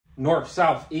North,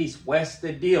 south, east, west,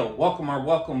 the deal.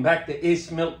 Welcome back to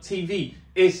It's Milk TV.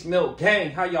 It's Milk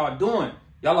Gang. How y'all doing?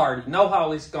 Y'all already know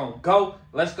how it's gonna go.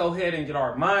 Let's go ahead and get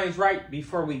our minds right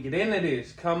before we get into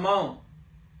this. Come on.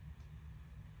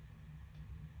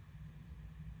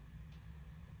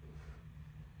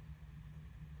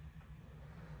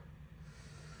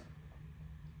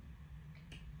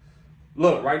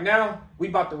 Look, right now, we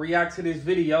about to react to this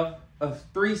video of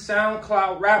 3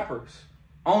 SoundCloud rappers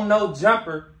on No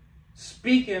Jumper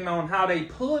speaking on how they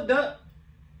pulled up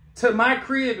to my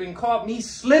crib and caught me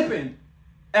slipping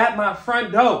at my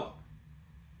front door.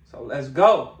 So let's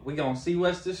go. We gonna see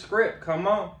what's the script. Come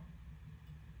on.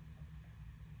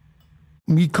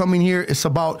 Me coming here, it's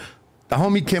about the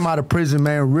homie came out of prison,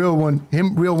 man. Real one,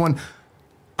 him, real one.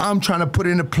 I'm trying to put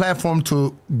it in a platform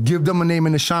to give them a name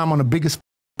and a shine on the biggest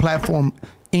platform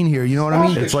in here. You know what I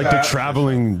mean? It's like the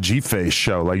traveling Gface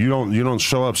show. Like you don't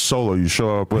show up solo. You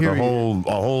show up with a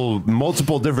whole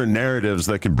multiple different narratives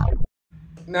that can.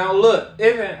 Now look,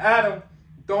 even Adam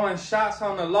throwing shots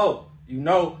on the low. You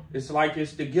know, it's like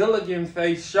it's the Gilligan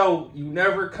face show. You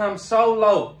never come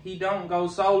solo. He don't go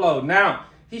solo. Now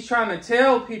he's trying to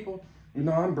tell people, you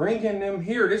know, I'm bringing them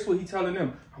here. This is what he's telling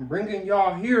them. I'm bringing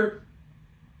y'all here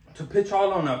to put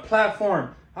y'all on a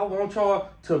platform. I want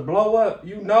y'all to blow up.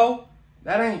 You know,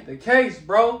 that ain't the case,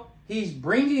 bro. He's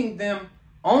bringing them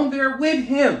on there with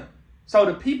him. So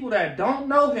the people that don't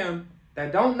know him,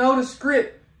 that don't know the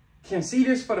script, can see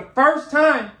this for the first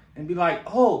time and be like,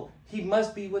 oh, he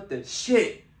must be with the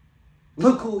shit.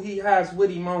 Look who he has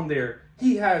with him on there.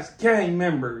 He has gang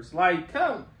members. Like,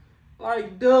 come,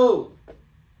 like, dude.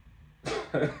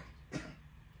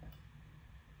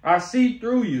 I see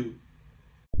through you.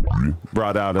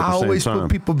 Brought out at the same time. I always put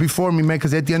people before me, man,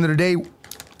 because at the end of the day,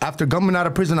 after coming out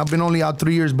of prison, I've been only out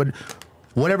 3 years, but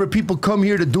whatever people come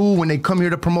here to do, when they come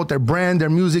here to promote their brand, their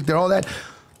music, their all that,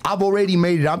 I've already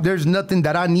made it. There's nothing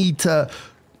that I need to.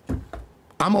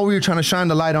 I'm over here trying to shine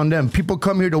the light on them. People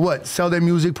come here to what? Sell their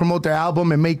music, promote their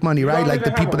album, and make money, right? Like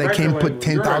the people that came put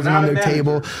 10,000 on their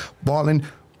table, balling.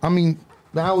 I mean,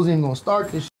 I was even gonna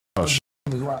start this. Oh,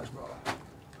 watch, bro.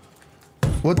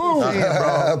 What the saying,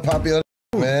 bro? Popular,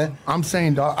 man. I'm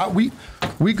saying, dog,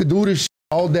 we could do this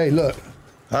all day. Look.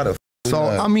 How the So,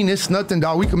 I mean, it's nothing,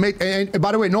 dog. We can make, and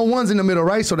by the way, no one's in the middle,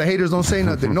 right? So the haters don't say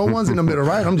nothing. No one's in the middle,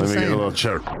 right? I'm just saying. Let me get a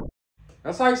little check.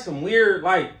 That's like some weird,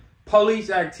 like, police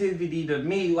activity to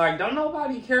me. Like, don't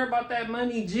nobody care about that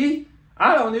money, G?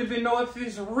 I don't even know if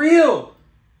it's real.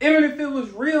 Even if it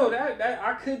was real, that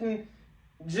I couldn't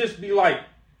just be like,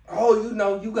 oh, you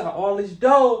know, you got all this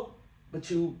dough,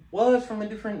 but you was from a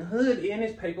different hood in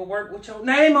this paperwork with your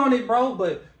name on it, bro.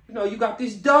 But, you know, you got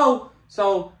this dough.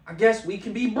 So I guess we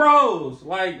can be bros.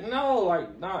 Like, no,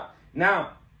 like, not.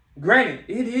 Now, granted,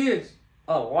 it is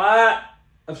a lot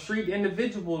of street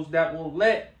individuals that will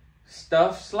let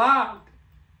stuff slide.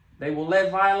 They will let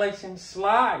violations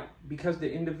slide because the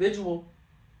individual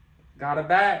got a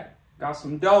bag, got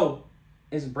some dough,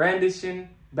 is brandishing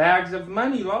bags of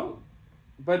money, low.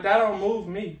 But that don't move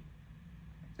me.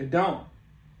 It don't.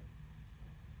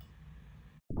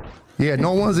 Yeah,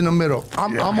 no one's in the middle.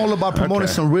 I'm all about promoting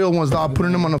some real ones, dog.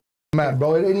 Putting them on the map,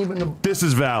 bro. It ain't even the... This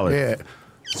is valid. Yeah.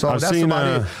 So that's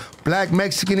about it. Black,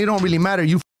 Mexican, it don't really matter.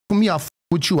 You f with me, I'll f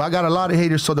with you. I got a lot of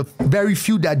haters, so the very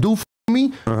few that do f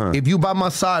me, if you by my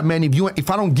side, man, if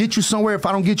I don't get you somewhere, if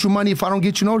I don't get you money, if I don't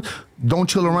get you no, don't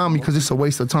chill around me because it's a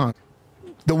waste of time.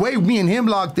 The way me and him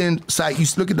locked in, Sight, you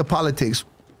look at the politics.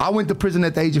 I went to prison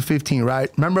at the age of 15, right?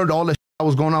 Remember all the shit that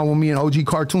was going on with me and OG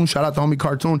Cartoon? Shout out to homie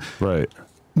Cartoon. Right.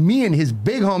 Me and his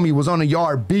big homie was on the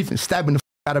yard beefing, stabbing the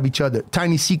out of each other.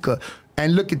 Tiny Sika.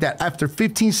 And look at that. After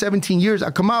 15, 17 years,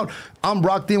 I come out, I'm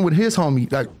rocked in with his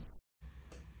homie. Like,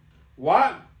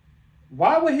 why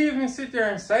would he even sit there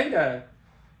and say that?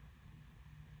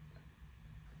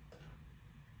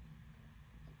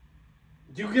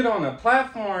 You get on a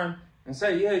platform and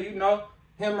say, yeah, you know,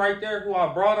 him right there who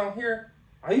I brought on here,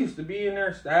 I used to be in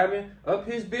there stabbing up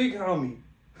his big homie.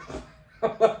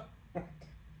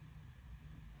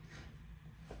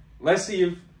 Let's see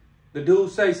if the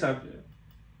dude say something.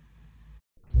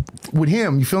 With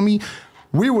him, you feel me?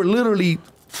 We were literally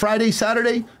Friday,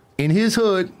 Saturday in his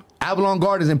hood, Avalon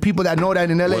Gardens, and people that know that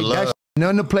in LA, that's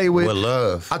nothing to play with. With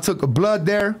love. I took a blood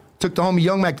there, took the homie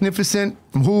Young Magnificent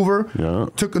from Hoover,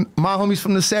 took my homies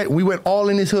from the set. We went all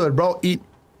in his hood, bro.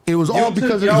 It was all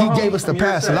because he gave us the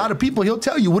pass. A lot of people, he'll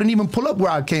tell you, wouldn't even pull up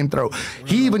where I came through.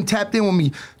 He even tapped in with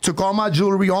me, took all my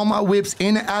jewelry, all my whips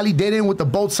in the alley, dead in with the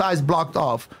both sides blocked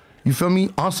off. You feel me?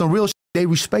 On some real shit, they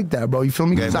respect that, bro. You feel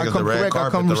me? Because I come correct,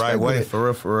 I come the right way, for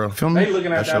real, for real. Feel me? They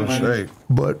looking at that money.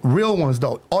 But real ones,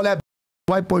 though. All that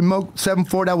white boy Milk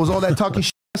 74, that was all that talking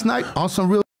shit. last night on some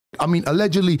real. I mean,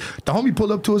 allegedly, the homie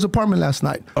pulled up to his apartment last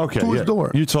night. Okay, to his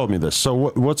door. You told me this. So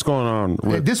what's going on?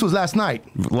 With This was last night.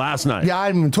 Last night. Yeah, I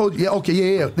didn't even told you. Yeah,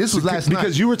 okay, yeah. This was last night.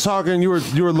 Because you were talking, you were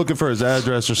looking for his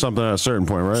address or something at a certain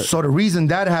point, right? So the reason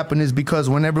that happened is because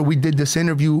whenever we did this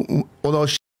interview, although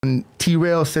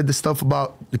T-Rail said the stuff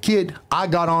about the kid, I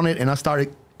got on it and I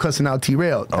started cussing out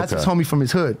T-Rail. That's his homie from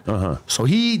his hood. So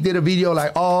he did a video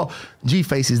like, oh,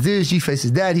 Gface is this, Gface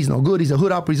is that, he's no good, he's a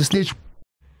hood operator, he's a snitch.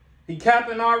 He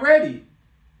capping already.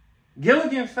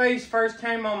 Gface first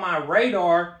came on my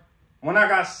radar when I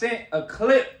got sent a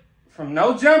clip from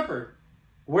No Jumper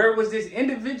where it was this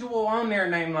individual on there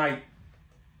named like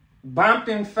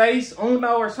Bompton Face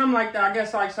Uno or something like that. I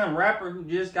guess like some rapper who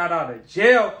just got out of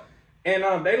jail. And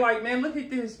they like, man, look at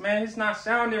this, man. It's not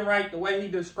sounding right the way he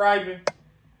describing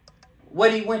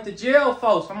what he went to jail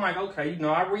for. So I'm like, okay, you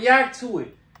know, I react to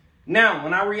it. Now,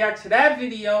 when I react to that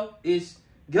video, it's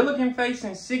Gface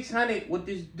and 600 with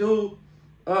this dude,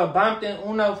 Bompton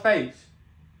Uno Face.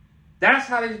 That's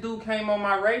how this dude came on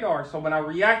my radar. So when I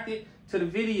reacted to the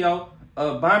video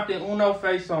of Bompton Uno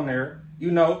Face on there,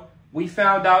 you know, we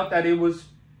found out that it was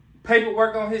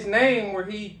paperwork on his name where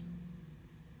it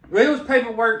was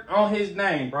paperwork on his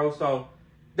name, bro. So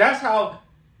that's how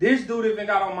this dude even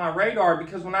got on my radar,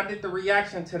 because when I did the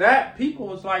reaction to that, people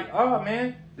was like, oh,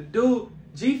 man, the dude,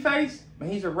 Gface, man,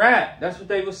 he's a rat. That's what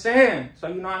they was saying. So,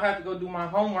 you know, I had to go do my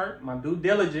homework, my due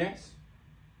diligence,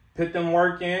 put the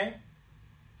work in,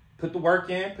 put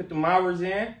the hours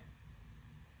in.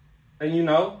 And, you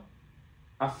know,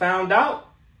 I found out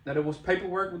that it was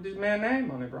paperwork with this man's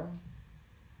name on it, bro.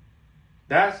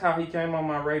 That's how he came on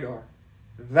my radar.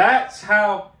 That's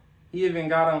how he even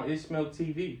got on It's Milk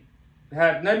TV. It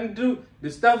had nothing to do, the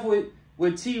stuff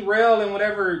with T-Rail and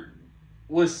whatever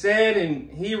was said and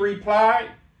he replied,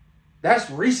 that's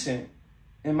recent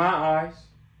in my eyes.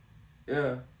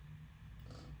 Yeah.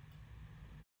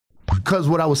 Because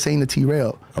what I was saying to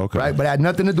T-Rail. Okay. Right? But it had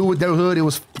nothing to do with their hood. It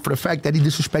was for the fact that he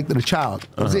disrespected a child.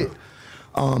 That was it.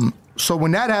 So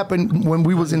when that happened, when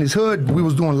we was in his hood, we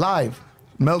was doing live.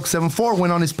 Milk74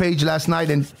 went on his page last night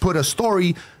and put a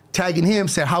story tagging him,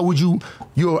 said, how would you're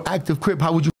an active Crip,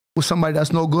 how would you with somebody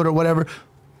that's no good or whatever?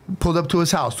 Pulled up to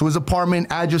his house, to his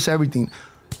apartment, address, everything.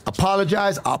 I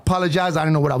apologize, I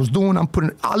didn't know what I was doing.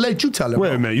 I'll let you tell it.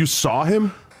 Wait a minute, you saw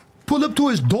him? Pulled up to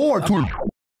his door.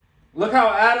 Look how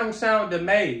Adam sounded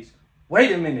amazed.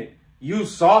 Wait a minute, you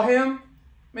saw him?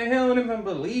 Man, he don't even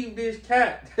believe this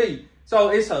cat. So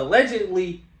it's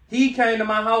allegedly he came to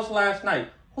my house last night.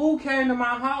 Who came to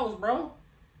my house, bro?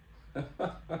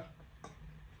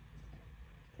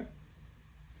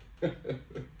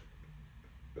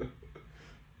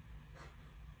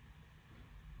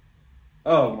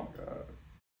 Oh my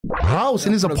God. House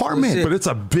in his apartment. But it's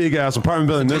a big ass apartment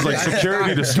building. There's like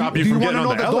security to stop you from getting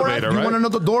on the elevator, right? You want to know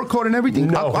the door code and everything?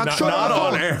 No, not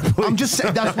on air. Please. I'm just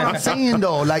saying, that's what I'm saying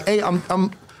though. Like, hey,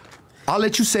 I'll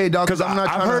let you say it, dog. Because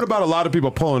I've heard about a lot of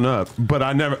people pulling up, but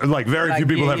I never, like, very few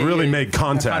people have really made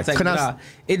contact.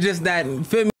 It's just that,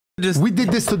 feel me? We did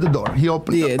this to the door. He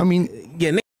opened. Yeah, I mean,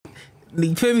 yeah,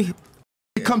 you feel me?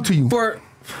 They come to you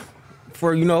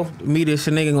for you know, media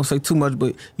shit. Nigga ain't gonna say too much,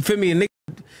 but you feel me? A nigga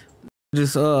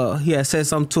just he had said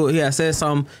something to it. He had said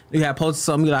something. He had posted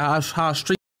something. He like how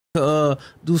street do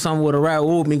something with a rat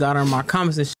with me. Got in my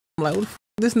comments and shit. I'm like, what the fuck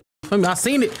this nigga? Feel me? I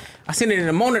seen it in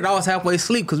the moment. I was halfway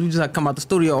asleep because we just had come out the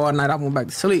studio all night. I went back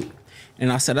to sleep,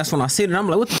 and I said that's when I seen it. I'm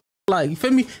like, what the fuck? Like, you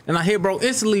feel me? Then I hear bro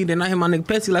instantly. Then I hear my nigga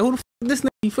Plessy like, who the fuck this nigga?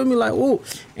 You feel me? Like, whoa.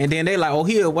 And then they like, oh,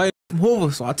 he away from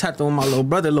Hoover. So I tapped on my little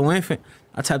brother, little infant.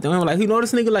 I tapped on him like, you know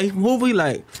this nigga? Like, he from Hoover? He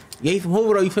like, yeah, he from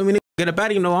Hoover though. You feel me? Nigga, get up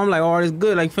out of, you know. I'm like, oh, it's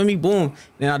good. Like, you feel me? Boom.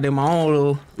 Then I did my own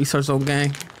little research on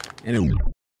gang. And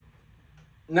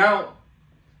now,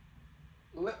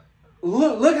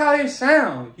 look how it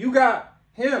sound. You got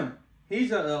him.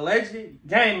 He's an alleged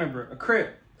gang member, a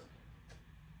Crip.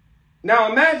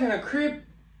 Now imagine a Crip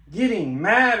getting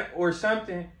mad or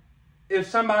something if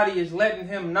somebody is letting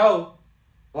him know,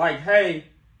 like, hey,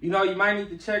 you know, you might need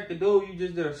to check the dude you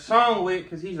just did a song with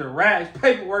because he's a rat. It's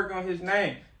paperwork on his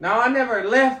name. Now, I never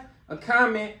left a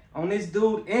comment on this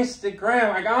dude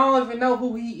Instagram. Like, I don't even know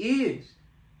who he is.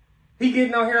 He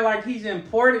getting on here like he's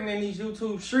important in these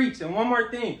YouTube streets. And one more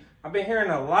thing, I've been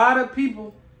hearing a lot of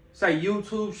people say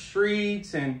YouTube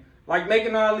streets and like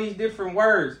making all these different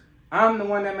words. I'm the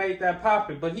one that made that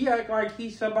popular, but he act like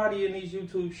he's somebody in these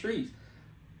YouTube streets.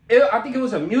 I think it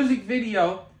was a music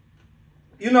video.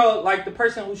 You know, like the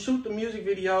person who shoot the music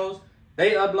videos,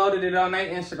 they uploaded it on their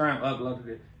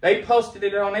Instagram, They posted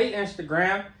it on their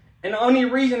Instagram, and the only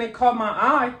reason it caught my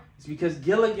eye is because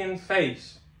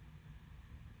Gface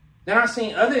Then I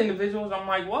seen other individuals, I'm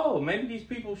like, whoa, maybe these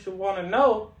people should want to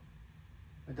know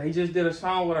that they just did a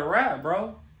song with a rap,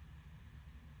 bro.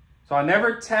 So I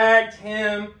never tagged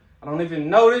him. I don't even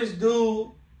know this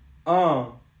dude.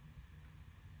 But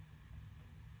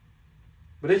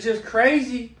it's just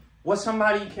crazy what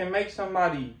somebody can make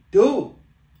somebody do.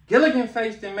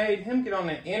 Gface then made him get on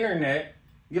the internet,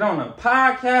 get on a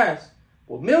podcast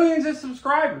with millions of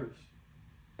subscribers,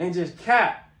 and just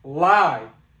lie.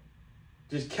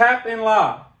 Just cap and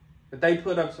lie that they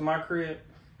put up to my crib.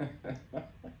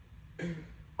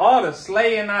 All the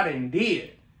slaying I done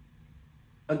did.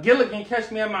 A Gilligan catch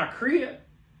me at my crib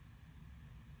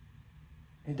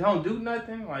and don't do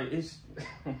nothing. Like, it's...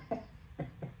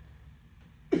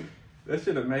 That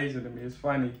shit amazing to me. It's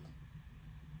funny.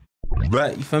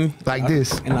 Right, you feel me? Like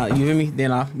this. And you feel me?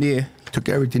 Then yeah. Took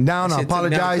everything down. I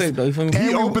apologize. Quick, though, you feel me?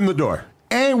 He opened the door.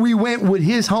 And we went with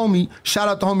his homie, shout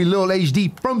out to homie Lil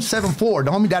HD from 7-4,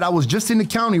 the homie that I was just in the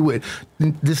county with.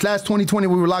 This last 2020,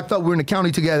 we were locked up, we were in the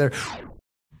county together.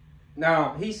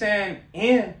 Now, he's saying,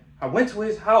 and I went to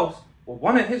his house with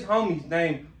one of his homies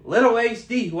named Little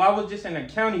HD, who I was just in the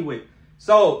county with.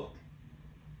 So,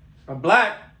 a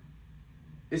black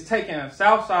is taking a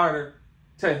Southsider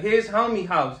to his homie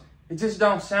house. It just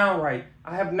don't sound right.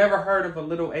 I have never heard of a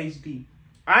Little HD.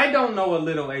 I don't know a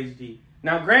Little HD.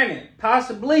 Now, granted,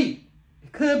 possibly,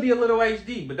 it could be a Little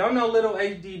HD, but don't know Little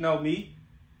HD know me.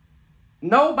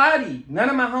 Nobody. None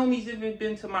of my homies even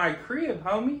been to my crib,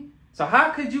 homie. So how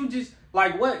could you just,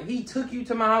 like, what? He took you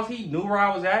to my house. He knew where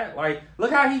I was at. Like,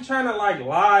 look how he trying to, like,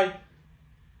 lie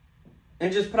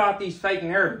and just put out these fake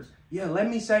narratives. Yeah, let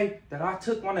me say that I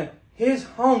took one of his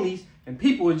homies and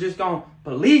people are just going to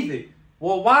believe it.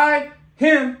 Well, why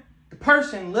him, the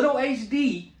person, Little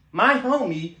HD, my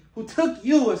homie, who took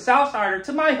you, a Southsider,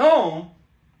 to my home,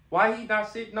 why he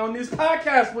not sitting on this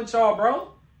podcast with y'all,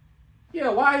 bro? Yeah,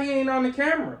 why he ain't on the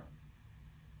camera?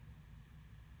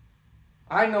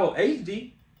 I know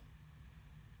HD,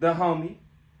 the homie.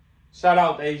 Shout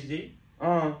out to HD.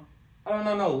 I don't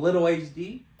know no Little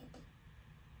HD.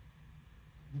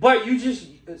 But you just,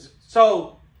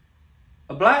 so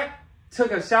a black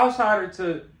took a Southsider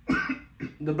to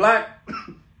the black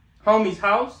homie's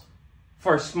house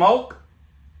for smoke.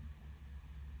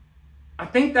 I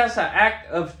think that's an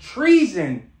act of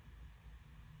treason,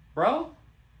 bro.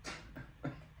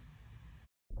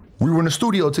 We were in the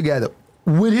studio together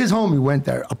with his homie, went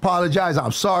there. Apologize,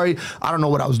 I'm sorry. I don't know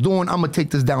what I was doing. I'm going to take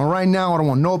this down right now. I don't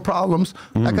want no problems.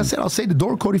 Like I said, I'll say the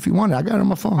door code if you want it. I got it on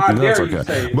my phone. I dare That's you okay.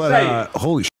 say it. But Say it.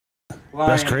 holy shit.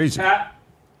 That's crazy. Cat.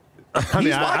 I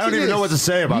mean, I don't even know what to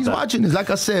say about He's that. watching this.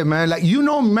 Like I said, man, like, you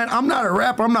know, man, I'm not a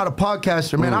rapper. I'm not a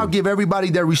podcaster, man. I'll give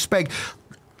everybody their respect.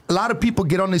 A lot of people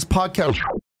get on this podcast.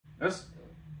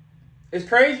 It's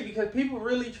crazy because people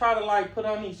really try to, like, put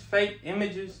on these fake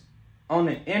images on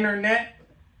the internet.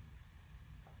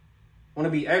 Want to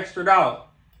be extra out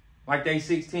like they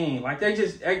 16. Like, they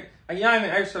just, like, you're not even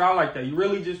extra out like that. You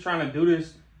really just trying to do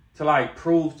this to, like,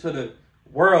 prove to the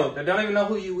world that don't even know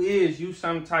who you is. You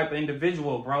some type of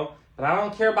individual, bro. But I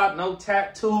don't care about no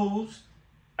tattoos.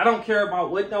 I don't care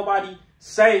about what nobody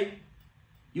say.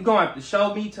 You gonna have to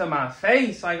show me to my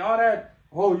face, like all that.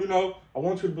 Oh, you know, I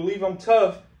want you to believe I'm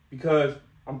tough because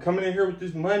I'm coming in here with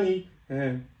this money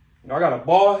and, you know, I got a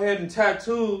bald head and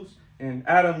tattoos. And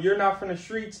Adam, you're not from the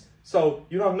streets, so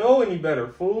you don't know any better,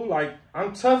 fool. Like,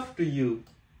 I'm tough to you.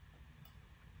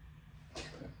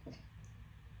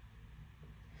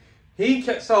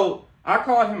 So I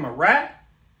called him a rat,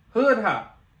 hood hop.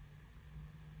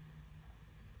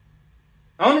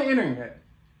 On the internet.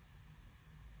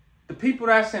 The people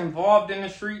that's involved in the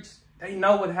streets, they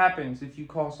know what happens if you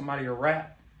call somebody a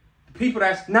rat. The people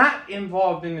that's not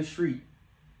involved in the street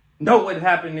know what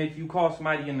happened if you call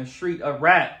somebody in the street a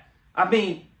rat. I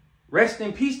mean, rest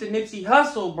in peace to Nipsey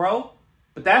Hussle, bro.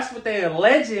 But that's what they're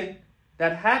alleging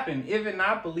that happened. Even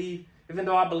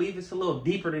though I believe it's a little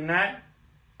deeper than that.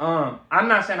 I'm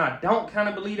not saying I don't kind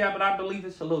of believe that, but I believe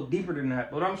it's a little deeper than that.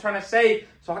 But what I'm trying to say,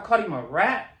 so I called him a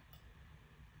rat.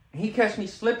 And he catch me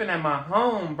slipping at my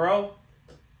home, bro.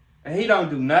 And he don't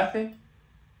do nothing.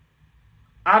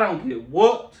 I don't get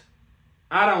whooped.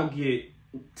 I don't get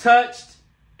touched.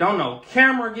 Don't no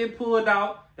camera get pulled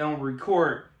out. Don't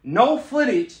record no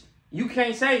footage. You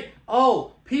can't say,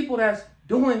 oh, people that's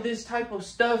doing this type of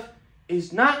stuff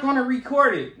is not going to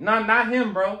record it. No, not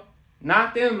him, bro.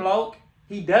 Not them, Loke.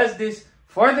 He does this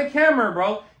for the camera,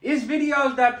 bro. It's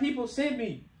videos that people send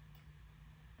me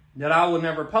that I will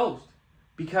never post.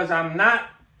 Because I'm not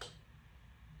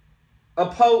a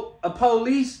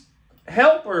police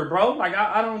helper, bro. Like,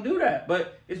 I don't do that.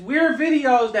 But it's weird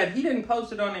videos that he didn't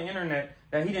post it on the internet,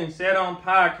 that he didn't say it on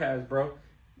podcast, bro.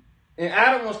 And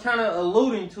Adam was kind of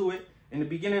alluding to it in the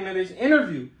beginning of this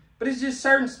interview. But it's just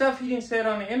certain stuff he didn't say it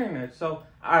on the internet. So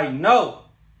I know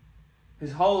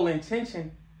his whole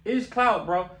intention is clout,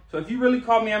 bro. So if you really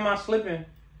caught me at my slipping,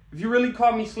 if you really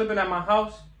caught me slipping at my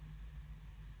house,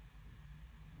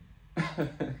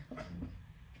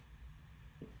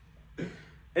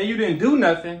 and you didn't do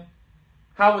nothing,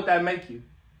 how would that make you?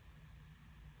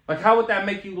 Like, how would that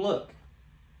make you look?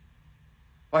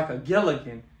 Like a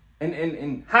Gilligan.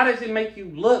 And how does it make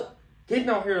you look getting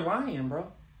on here lying,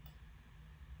 bro?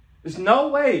 There's no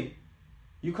way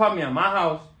you caught me at my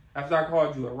house after I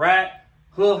called you a rat,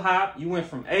 hood hop. You went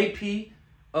from AP,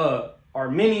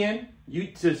 Armenian, you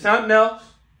to something else.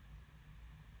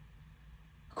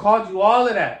 Called you all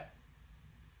of that.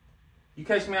 You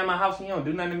catch me at my house and you don't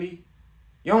do nothing to me.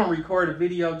 You don't record a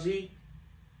video, G.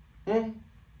 I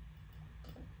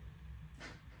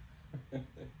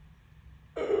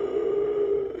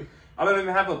don't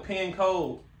even have a PIN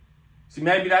code. See,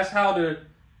 maybe that's how the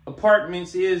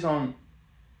apartments is on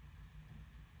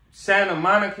Santa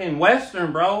Monica and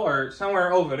Western, bro, or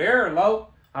somewhere over there, low.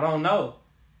 I don't know.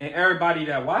 And everybody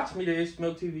that watch me, the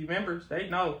Milk TV members, they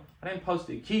know I didn't post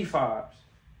the Gface.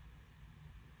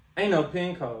 Ain't no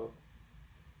PIN code.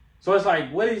 So it's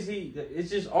like, what is he? It's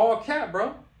just all cap,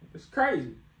 bro. It's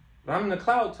crazy. But I'm in the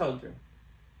cloud token.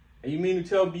 And you mean to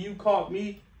tell me you caught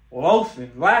me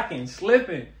loafing, lacking,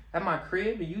 slipping at my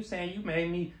crib, and you saying you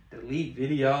made me delete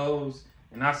videos,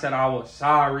 and I said I was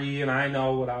sorry, and I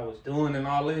know what I was doing and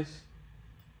all this?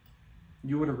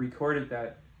 You would have recorded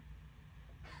that.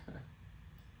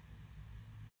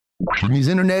 On his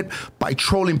internet by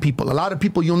trolling people. A lot of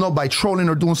people you'll know by trolling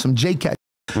or doing some JCat.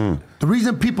 The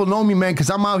reason people know me, man, because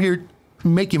I'm out here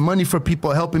making money for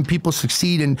people, helping people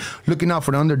succeed and looking out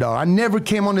for the underdog. I never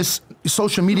came on this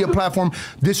social media platform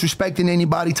disrespecting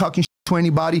anybody, talking to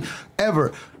anybody,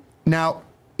 ever. Now,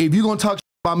 if you're going to talk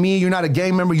about me, you're not a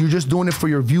gang member, you're just doing it for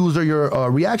your views or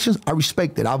your reactions, I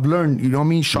respect it. I've learned, you know what I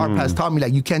mean? Sharp has taught me,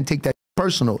 like, you can't take that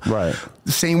personal. Right.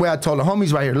 The same way I told the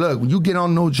homies right here, look, when you get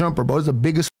on No Jumper, bro, it's the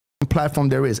biggest platform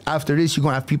there is. After this, you're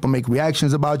gonna have people make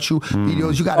reactions about you,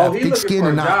 videos. You gotta have thick skin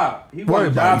and not worry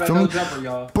about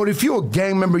it. But if you're a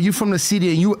gang member, you're from the city,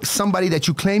 and you somebody that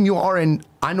you claim you are, and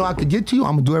I know I could get to you,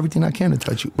 I'm gonna do everything I can to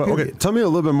touch you. But okay, tell me a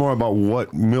little bit more about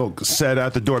what Milk said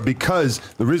at the door, because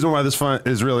the reason why this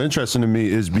is really interesting to me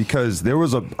is because there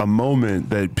was a moment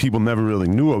that people never really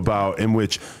knew about, in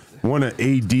which one of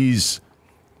AD's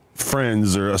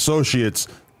friends or associates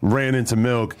ran into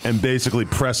Milk and basically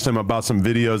pressed him about some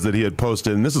videos that he had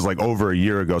posted. And this is like over a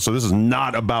year ago. So this is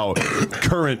not about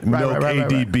current Milk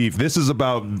AD beef. This is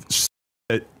about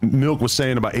that Milk was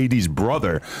saying about AD's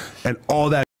brother, and all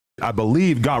that, I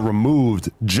believe, got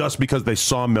removed just because they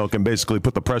saw Milk and basically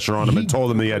put the pressure on him and told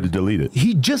him that he had to delete it.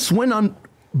 He just went on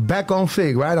back on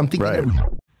Fig, right? I'm thinking.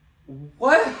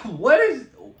 What is?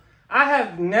 I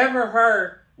have never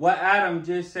heard what Adam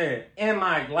just said in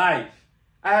my life.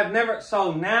 I have never.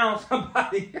 So now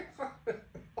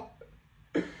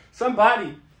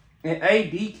somebody in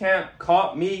AD camp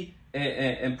caught me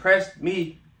and pressed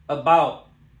me about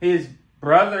his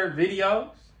brother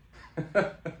videos.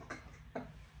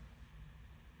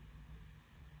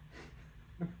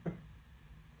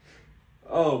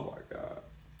 Oh my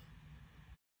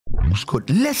God.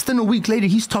 Less than a week later,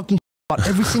 he's talking about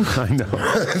every single. I know.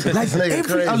 Like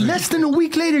less than a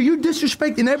week later, you're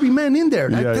disrespecting every man in there.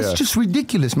 Like, that's just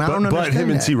ridiculous, man. I don't understand. But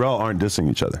him and that. T-Rell aren't dissing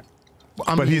each other.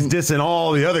 I But mean, he's dissing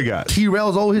all the other guys.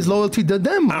 T-Rell's owe his loyalty to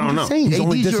them. I don't know. Saying, He's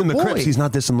only AD's dissing the your boy. Crips. He's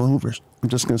not dissing the Hoovers. I'm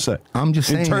just going to say. I'm just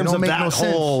saying. In terms it don't of make that no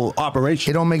whole sense.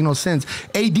 operation. It don't make no sense.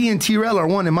 AD and T-Rell are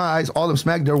one in my eyes. All of them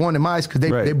smack, they're one in my eyes because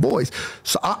they're boys.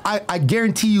 So I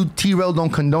guarantee you T-Rell don't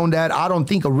condone that. I don't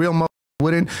think a real mother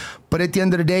wouldn't. But at the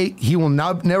end of the day, he will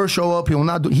never show up. He will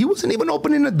not do. He wasn't even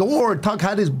opening the door.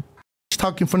 Had his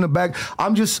talking from the back.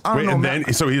 I don't know, man.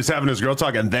 Then, so he was having his girl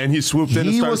talk, and then he swooped in and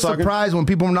started He was talking? surprised when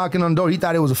people were knocking on the door. He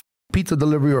thought it was a pizza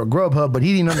delivery or a Grubhub, but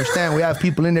he didn't understand. We have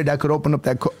people in there that could open up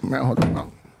that. Man, hold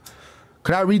on.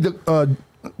 Could I read the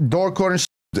door code and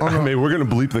I mean, we're gonna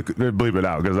bleep it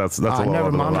out because that's a little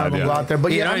never mind. I'm not gonna go out there.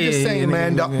 But yeah, I'm just saying,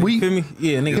 man.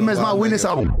 Him as my witness.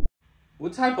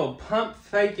 What type of pump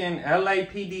faking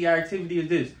LAPD activity is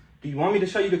this? Do you want me to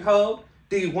show you the code?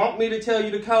 Do you want me to tell you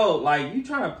the code? Like, you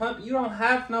trying to pump, you don't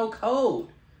have no code.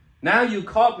 Now you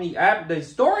caught me at, the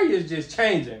story is just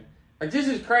changing. Like, this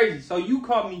is crazy. So you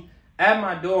caught me at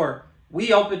my door.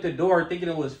 We opened the door thinking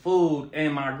it was food,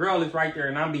 and my girl is right there,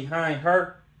 and I'm behind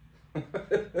her.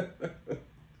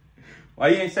 Why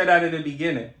you ain't say that at the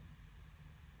beginning?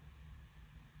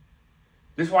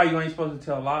 This is why you ain't supposed to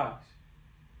tell lies.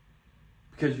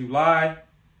 Because you lie,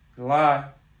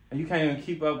 and you can't even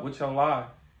keep up with your lie.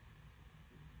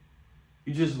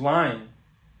 You just lying.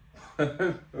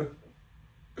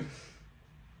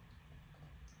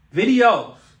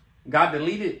 Videos got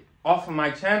deleted off of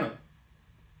my channel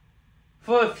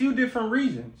for a few different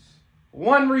reasons.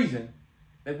 One reason,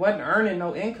 they wasn't earning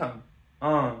no income.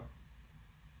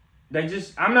 They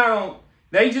just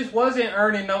wasn't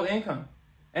earning no income.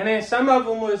 And then some of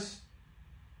them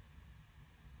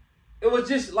it was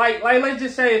just like let's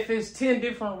just say if it's 10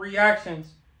 different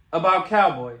reactions about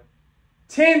Cowboy.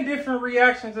 10 different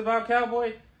reactions about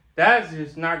Cowboy, that's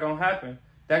just not gonna happen.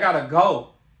 That gotta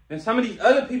go. And some of these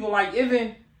other people, like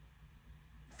even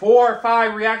 4 or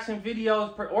 5 reaction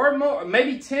videos or more,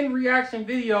 maybe 10 reaction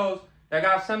videos that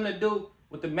got something to do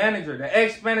with the manager, the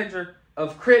ex-manager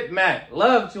of Crip Mac,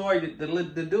 Lovejoy,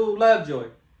 the dude Lovejoy.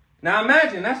 Now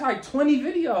imagine, that's like 20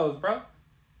 videos, bro.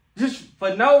 Just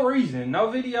for no reason. No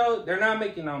video, they're not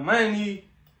making no money.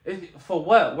 For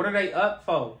what? What are they up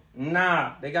for?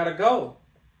 Nah, they gotta go.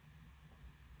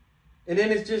 And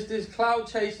then it's just this cloud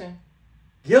chasing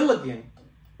Gilligan.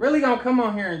 Really gonna come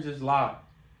on here and just lie.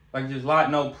 Like just lie,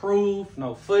 no proof,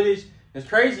 no footage. It's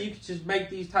crazy, you could just make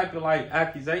these type of like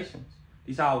accusations.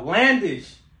 These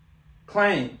outlandish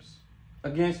claims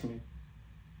against me.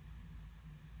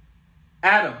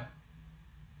 Adam,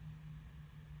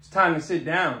 it's time to sit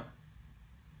down.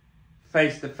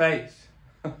 Face to face.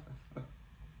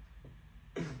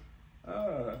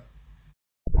 I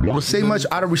don't say much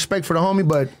out of respect for the homie,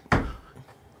 but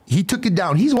he took it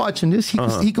down. He's watching this.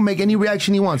 He can make any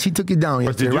reaction he wants. He took it down.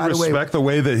 But did you respect the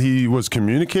way that he was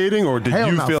communicating, or did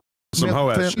you feel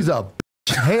somehow? He's a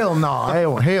hell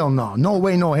no, hell no, no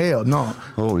way, no hell no.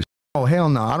 Holy. Oh hell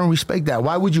no! I don't respect that.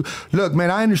 Why would you? Look,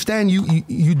 man, I understand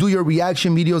you do your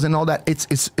reaction videos and all that.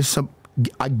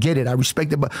 I get it. I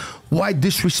respect it. But why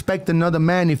disrespect another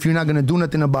man if you're not gonna do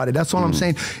nothing about it? That's all I'm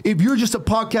saying. If you're just a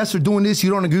podcaster doing this, you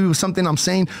don't agree with something I'm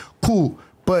saying, cool.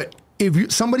 But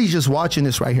if somebody's just watching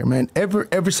this right here, man,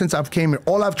 ever since I've came here,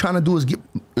 all I've trying to do is get.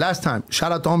 Last time,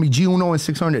 shout out to homie G Uno and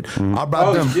 600. I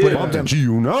brought them. Yeah. Brought them. G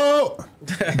Uno.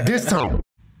 This time.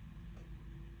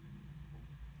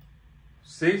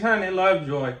 600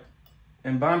 Lovejoy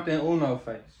and bumped in Uno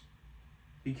face.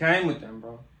 He came with them,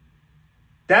 bro.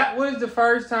 That was the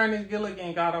first time this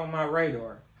Gilligan got on my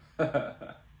radar.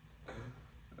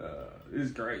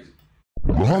 It's crazy.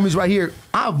 Homies right here,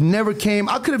 I've never came.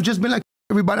 I could have just been like,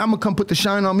 everybody, I'm going to come put the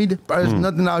shine on me. There's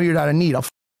nothing out here that I need.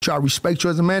 I respect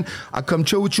you as a man. I come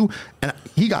chill with you. And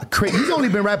he got crazy. He's only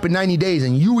been rapping 90 days,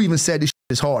 and you even said this shit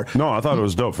is hard. No, I thought it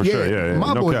was dope for sure. Yeah,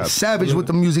 my boy is savage with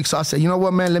the music. So I said, you know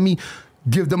what, man, let me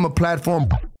give them a platform.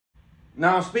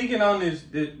 Now, speaking on this,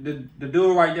 the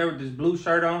dude right there with this blue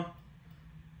shirt on.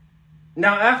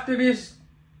 Now, after this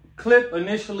clip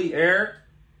initially aired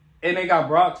and it got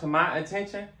brought to my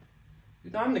attention,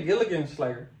 you know, I'm the Gilligan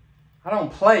Slayer. I don't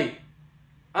play.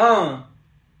 Y'all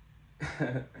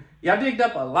digged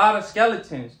up a lot of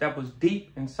skeletons that was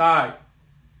deep inside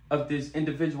of this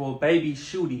individual baby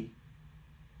shooty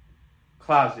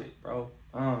closet, bro.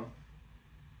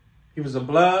 He was a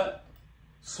blood,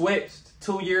 switched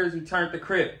 2 years, he turned to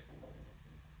Crip.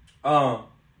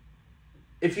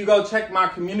 If you go check my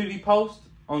community post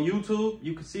on YouTube,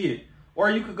 you can see it.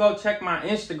 Or you could go check my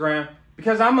Instagram,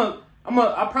 because I'll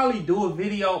probably do a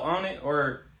video on it,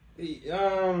 or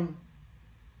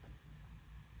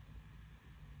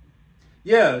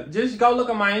yeah, just go look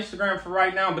at my Instagram for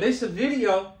right now. But it's a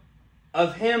video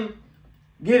of him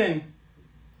getting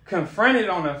confronted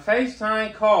on a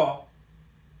FaceTime call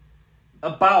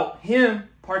about him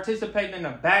participating in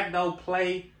a backdoor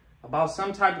play about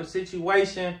some type of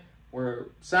situation where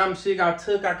some shit got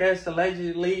took, I guess,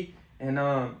 allegedly, and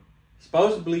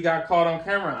supposedly got caught on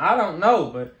camera. I don't know,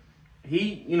 but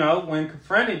he, you know, when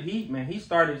confronted, he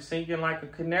started singing like a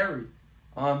canary.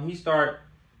 He started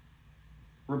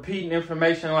repeating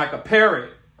information like a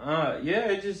parrot. Yeah,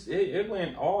 it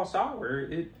went all sour.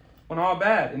 It went all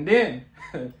bad. And then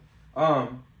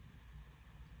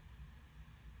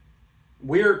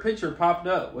weird picture popped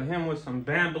up with him with some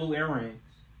bamboo earrings.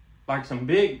 Like some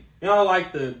big, you know,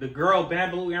 like the girl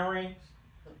bamboo earrings.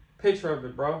 Picture of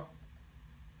it, bro.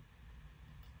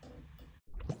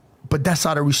 But that's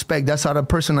out of respect. That's out of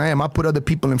person I am. I put other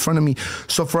people in front of me.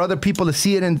 So for other people to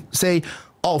see it and say,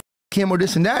 oh, him or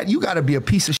this and that, you got to be a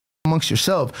piece of shit amongst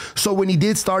yourself. So when he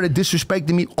did started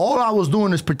disrespecting me, all I was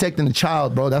doing is protecting the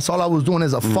child, bro. That's all I was doing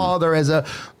as a father, as a,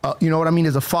 you know what I mean?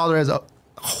 As a father, as a,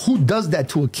 who does that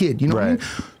to a kid? You know what I mean?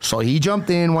 So he jumped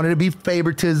in, wanted to be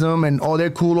favoritism, and oh, they're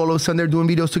cool. All of a sudden, they're doing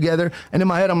videos together. And in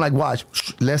my head, I'm like, watch.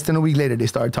 Less than a week later, they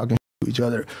started talking to each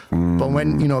other. But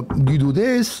when, you know, you do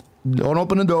this, don't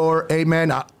open the door. Hey,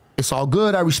 man, It's all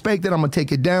good. I respect it. I'm going to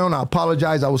take it down. I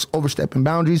apologize. I was overstepping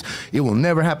boundaries. It will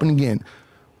never happen again.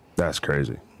 That's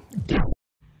crazy.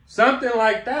 Something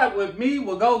like that with me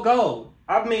will go gold.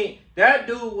 I mean, that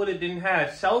dude would have didn't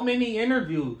have so many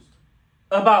interviews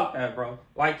about that, bro.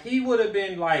 Like, he would have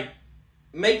been, like,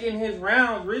 making his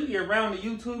rounds really around the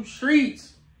YouTube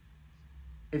streets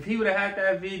if he would have had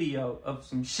that video of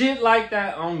some shit like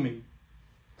that on me.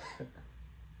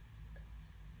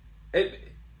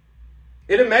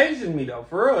 It amazes me, though.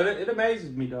 For real, it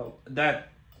amazes me, though, that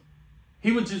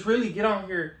he would just really get on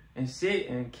here and sit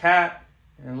and cap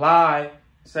and lie,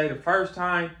 say the first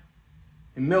time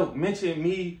Milk mentioned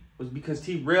me was because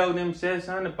T-Rail them said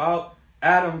something about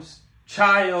Adam's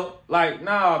child. Like,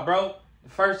 nah, bro. The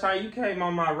first time you came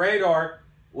on my radar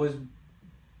was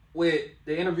with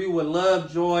the interview with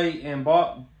Lovejoy and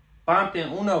Bumped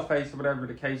and Uno Face or whatever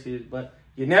the case is. But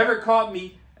you never caught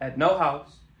me at no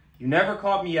house. You never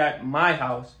caught me at my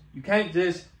house. You can't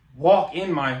just walk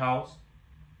in my house.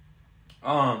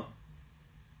 And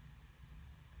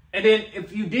then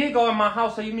if you did go in my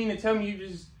house, so you mean to tell me you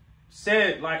just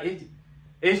said, like,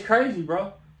 it's crazy,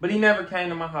 bro. But he never came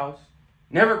to my house.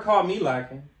 Never called me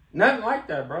lacking. Nothing like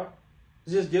that, bro.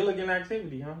 It's just Gilligan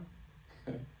activity, huh?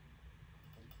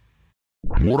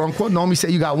 Quote unquote, Normie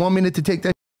said you got 1 minute to take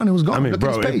that and it was gone. I mean, Look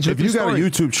bro, at his page. if you got a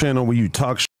YouTube channel where you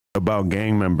talk about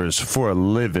gang members for a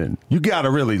living, you got to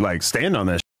really, like, stand on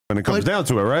that when it comes down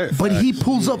to it, right? But he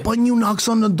pulls up on you, knocks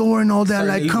on the door and all that.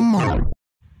 Like, come on.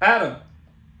 Adam,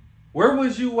 where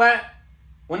was you at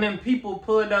when them people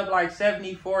pulled up like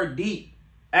 74 deep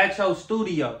at your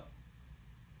studio?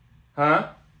 Huh?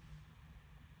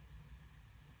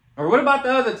 Or what about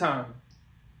the other time?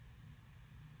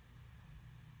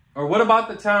 Or what about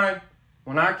the time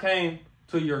when I came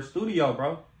to your studio,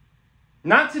 bro?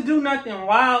 Not to do nothing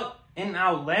wild and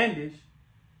outlandish,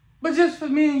 but just for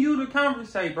me and you to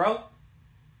conversate, bro.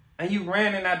 And you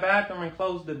ran in that bathroom and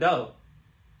closed the door.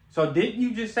 So didn't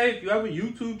you just say if you have a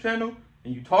YouTube channel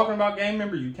and you talking about gang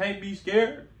members, you can't be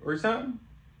scared or something?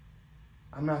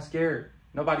 I'm not scared.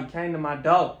 Nobody came to my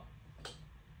door.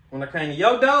 When I came to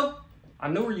your door, I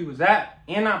knew where you was at,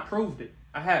 and I proved it.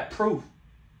 I had proof.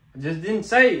 I just didn't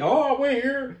say, oh, I went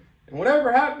here, and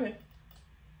whatever happened.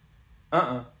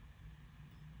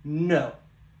 No.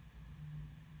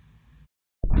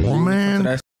 Oh, man.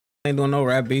 That ain't doing no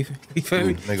rap beefing. You feel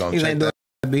me? They gonna He check ain't doing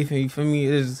rap beefing. You feel me?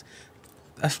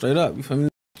 That's straight up. You feel me?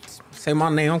 Say my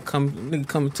name, nigga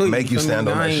coming to you. Make you stand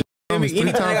on that shit.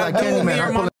 Three times like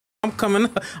Candyman. I'm coming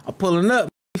up. I'm pulling up.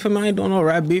 You feel me? I ain't doing no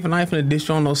rap beef, and I ain't finna dish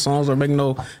on no songs or make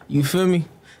no. You feel me?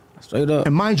 Straight up.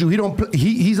 And mind you, he don't.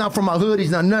 He's not from my hood.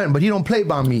 He's not nothing. But he don't play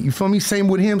by me. You feel me? Same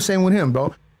with him. Same with him,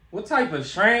 bro. What type of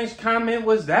strange comment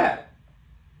was that?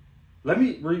 Let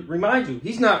me remind you,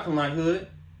 he's not from my hood.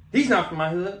 He's not from my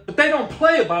hood. But they don't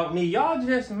play about me. Y'all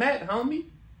just met, homie.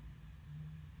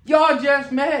 Y'all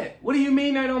just met. What do you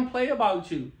mean they don't play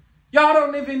about you? Y'all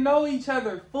don't even know each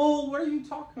other, fool. What are you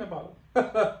talking about?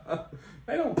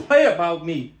 They don't play about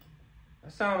me.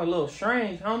 That sounds a little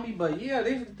strange, homie. But yeah,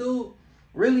 this dude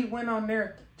really went on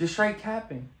there just straight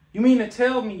capping. You mean to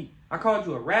tell me I called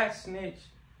you a rat snitch,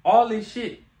 all this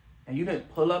shit, and you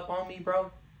didn't pull up on me,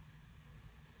 bro?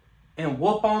 And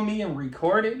whoop on me and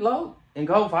record it, low? And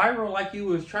go viral like you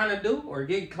was trying to do? Or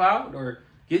get clout? Or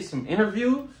get some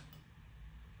interviews?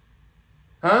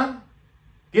 Huh?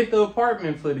 Get the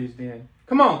apartment footage then.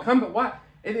 Come on, come. Why?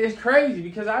 It is crazy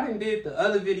because I didn't did the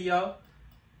other video.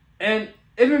 And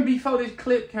even before this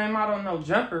clip came out on No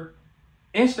Jumper,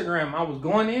 Instagram, I was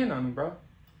going in on him, bro.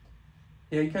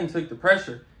 Yeah, he couldn't take the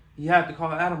pressure. He had to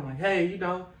call Adam like, hey, you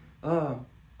know,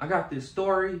 I got this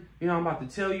story, you know, I'm about to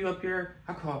tell you up here.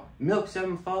 I called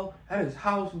Milk74 at his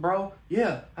house, bro.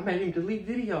 Yeah, I made him delete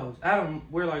videos. Adam,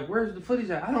 we're like, where's the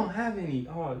footage at? I don't have any.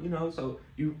 Oh, you know, so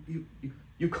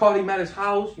you called him at his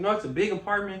house. You know, it's a big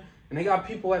apartment, and they got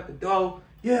people at the door.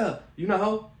 Yeah, you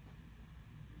know.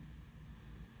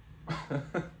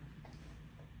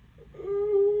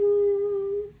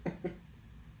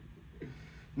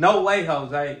 No way,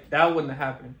 Jose. That wouldn't have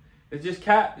happened. It's just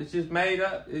cap. It's just made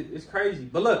up. It's crazy.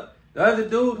 But look, the other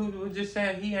dude who was just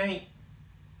saying he ain't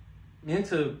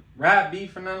into rap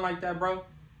beef or nothing like that, bro.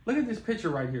 Look at this picture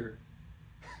right here.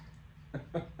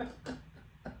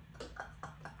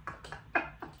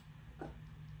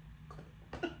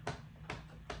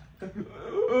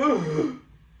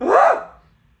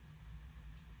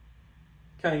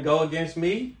 Can't go against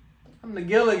me. I'm the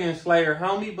Gilligan Slayer,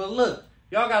 homie. But look,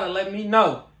 y'all gotta let me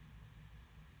know.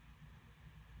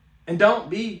 And don't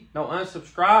be no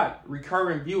unsubscribed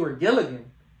recurring viewer Gilligan.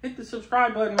 Hit the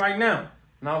subscribe button right now.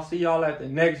 And I'll see y'all at the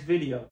next video.